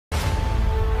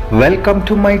Welcome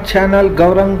to my channel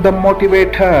Gaurang the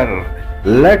Motivator.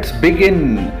 Let's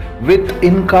begin with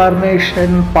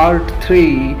Incarnation Part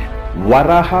 3,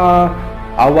 VARAH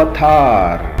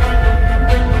Avatar.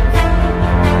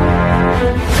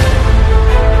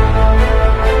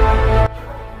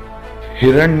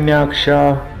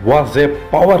 Hiranyaksha was a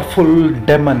powerful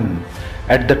demon.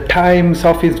 At the times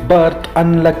of his birth,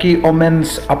 unlucky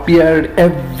omens appeared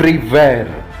everywhere.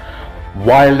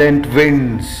 Violent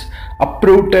winds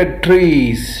uprooted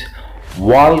trees,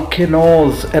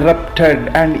 volcanoes erupted,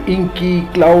 and inky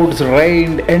clouds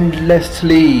rained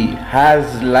endlessly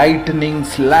as lightning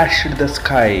slashed the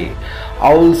sky.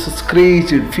 Owls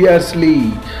screeched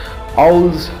fiercely,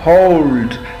 owls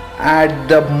howled at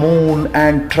the moon,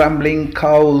 and trembling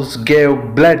cows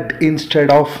gave blood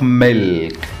instead of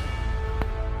milk.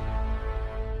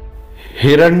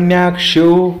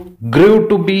 Hiranyakshu grew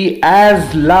to be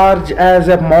as large as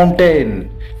a mountain.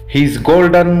 His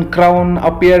golden crown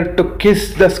appeared to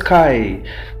kiss the sky.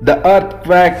 The earth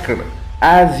quaked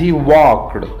as he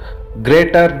walked.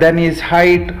 Greater than his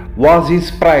height was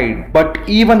his pride, but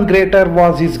even greater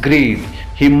was his greed.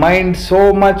 He mined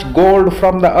so much gold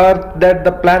from the earth that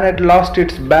the planet lost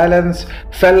its balance,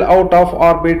 fell out of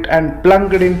orbit, and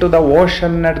plunged into the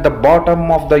ocean at the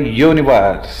bottom of the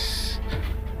universe.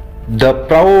 The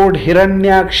proud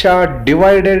Hiranyaksha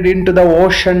divided into the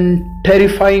ocean,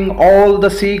 terrifying all the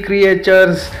sea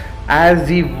creatures as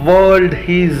he whirled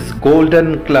his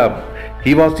golden club.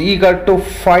 He was eager to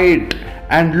fight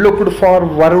and looked for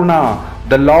Varuna,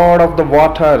 the lord of the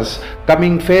waters.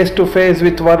 Coming face to face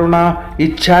with Varuna,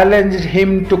 he challenged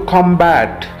him to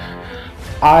combat.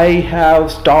 "I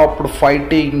have stopped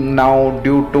fighting now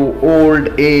due to old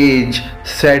age,"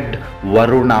 said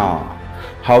Varuna.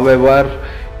 "However,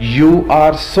 you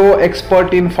are so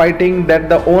expert in fighting that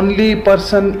the only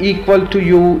person equal to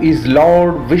you is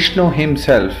Lord Vishnu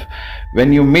himself.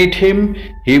 When you meet him,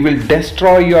 he will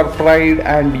destroy your pride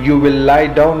and you will lie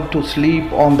down to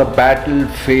sleep on the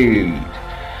battlefield."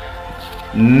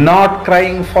 Not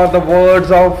crying for the words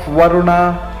of Varuna,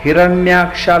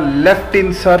 Hiranyaksha left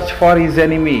in search for his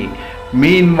enemy.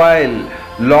 Meanwhile,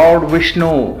 Lord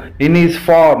Vishnu, in his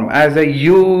form as a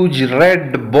huge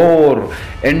red boar,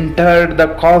 entered the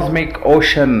cosmic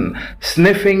ocean.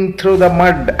 Sniffing through the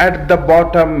mud at the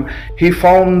bottom, he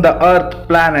found the earth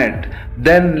planet.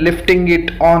 Then, lifting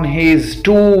it on his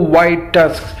two white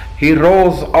tusks, he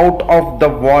rose out of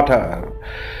the water.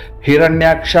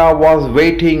 Hiranyaksha was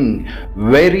waiting,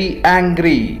 very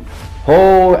angry.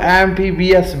 "Oh,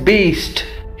 amphibious beast!"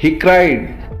 he cried.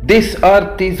 "This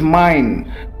earth is mine.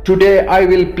 Today I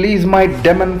will please my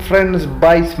demon friends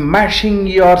by smashing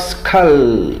your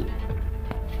skull,"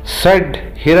 said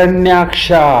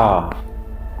Hiranyaksha.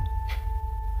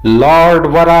 Lord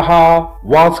Varaha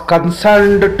was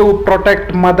concerned to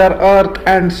protect Mother Earth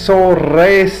and so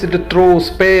raced through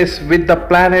space with the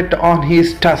planet on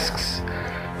his tusks.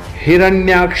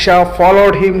 Hiranyaksha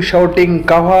followed him shouting,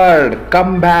 "Coward,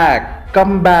 come back,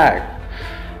 come back."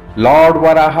 Lord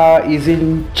Varaha is in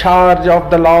charge of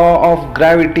the law of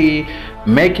gravity,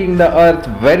 making the earth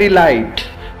very light.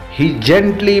 He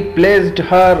gently placed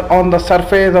her on the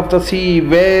surface of the sea,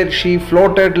 where she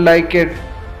floated like a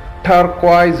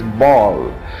turquoise ball.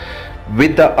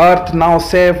 With the earth now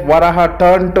safe, Varaha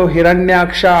turned to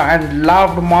Hiranyaksha and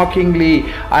laughed mockingly.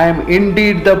 "I am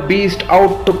indeed the beast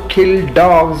out to kill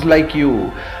dogs like you.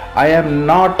 I am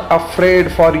not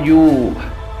afraid, for you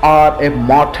are a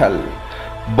mortal,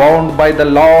 bound by the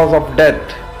laws of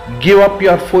death. Give up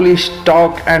your foolish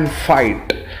talk and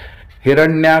fight."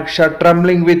 Hiranyaksha,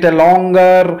 trembling with a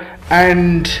languor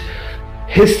and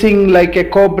hissing like a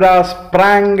cobra,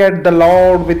 sprang at the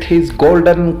Lord with his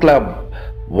golden club.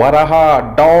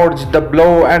 Varaha dodged the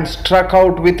blow and struck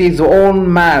out with his own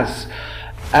mass.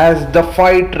 As the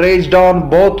fight raged on,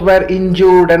 both were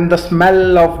injured, and the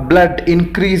smell of blood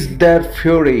increased their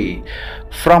fury.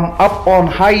 From up on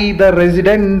high, the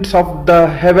residents of the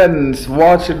heavens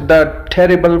watched the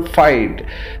terrible fight.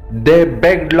 They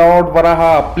begged Lord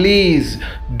Varaha, "Please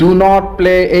do not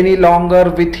play any longer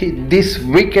with this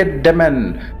wicked demon.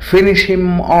 Finish him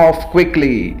off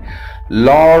quickly."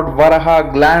 Lord Varaha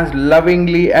glanced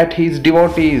lovingly at his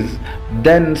devotees,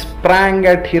 then sprang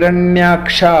at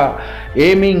Hiranyaksha,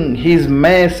 aiming his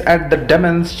mace at the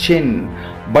demon's chin.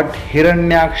 But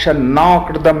Hiranyaksha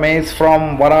knocked the mace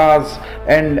from Varaha's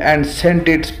end and sent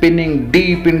it spinning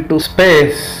deep into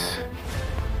space.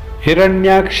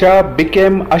 Hiranyaksha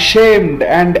became ashamed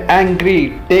and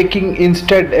angry. Taking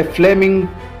instead a flaming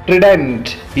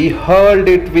trident, he hurled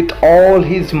it with all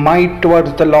his might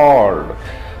towards the Lord.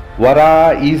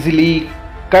 Varaha easily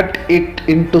cut it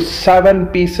into 7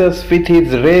 pieces with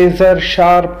his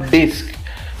razor-sharp disc.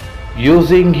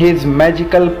 Using his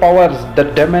magical powers, the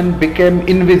demon became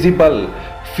invisible.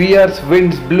 Fierce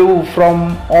winds blew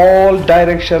from all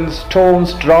directions,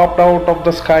 stones dropped out of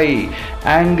the sky,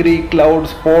 angry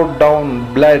clouds poured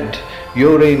down blood,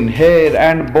 urine, hair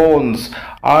and bones.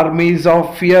 Armies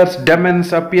of fierce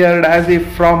demons appeared as if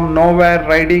from nowhere,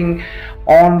 riding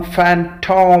on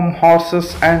phantom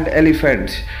horses and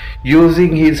elephants.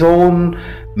 Using his own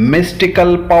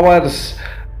mystical powers,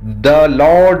 the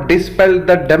Lord dispelled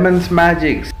the demon's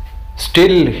magic.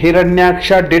 Still,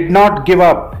 Hiranyaksha did not give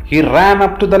up. He ran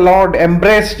up to the Lord,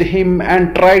 embraced him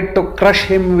and tried to crush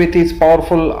him with his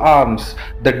powerful arms.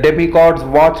 The demigods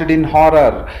watched in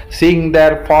horror. Seeing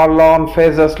their forlorn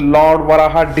faces, Lord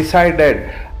Varaha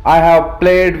decided, I have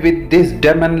played with this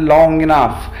demon long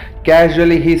enough.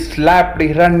 Casually he slapped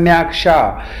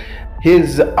Hiranyaksha.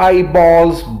 His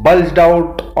eyeballs bulged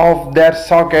out of their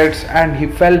sockets and he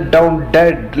fell down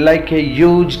dead like a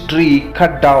huge tree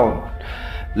cut down.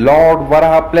 Lord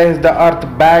Varaha placed the earth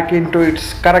back into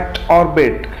its correct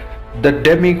orbit. The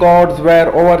demigods were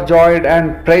overjoyed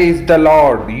and praised the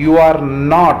Lord. You are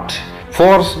not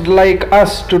forced like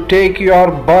us to take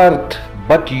your birth,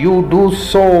 but you do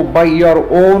so by your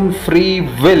own free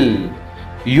will.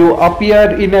 You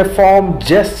appear in a form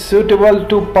just suitable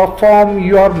to perform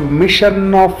your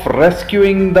mission of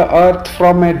rescuing the earth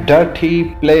from a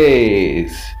dirty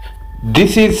place.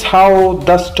 This is how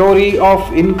the story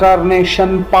of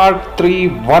Incarnation Part 3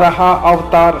 Varaha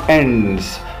Avatar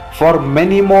ends. For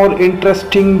many more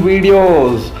interesting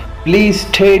videos, please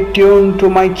stay tuned to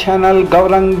my channel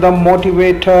Gaurang the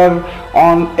Motivator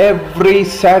on every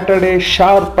Saturday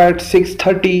sharp at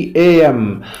 6:30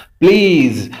 AM.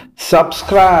 Please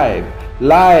subscribe,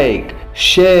 like,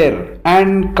 share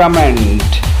and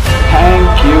comment.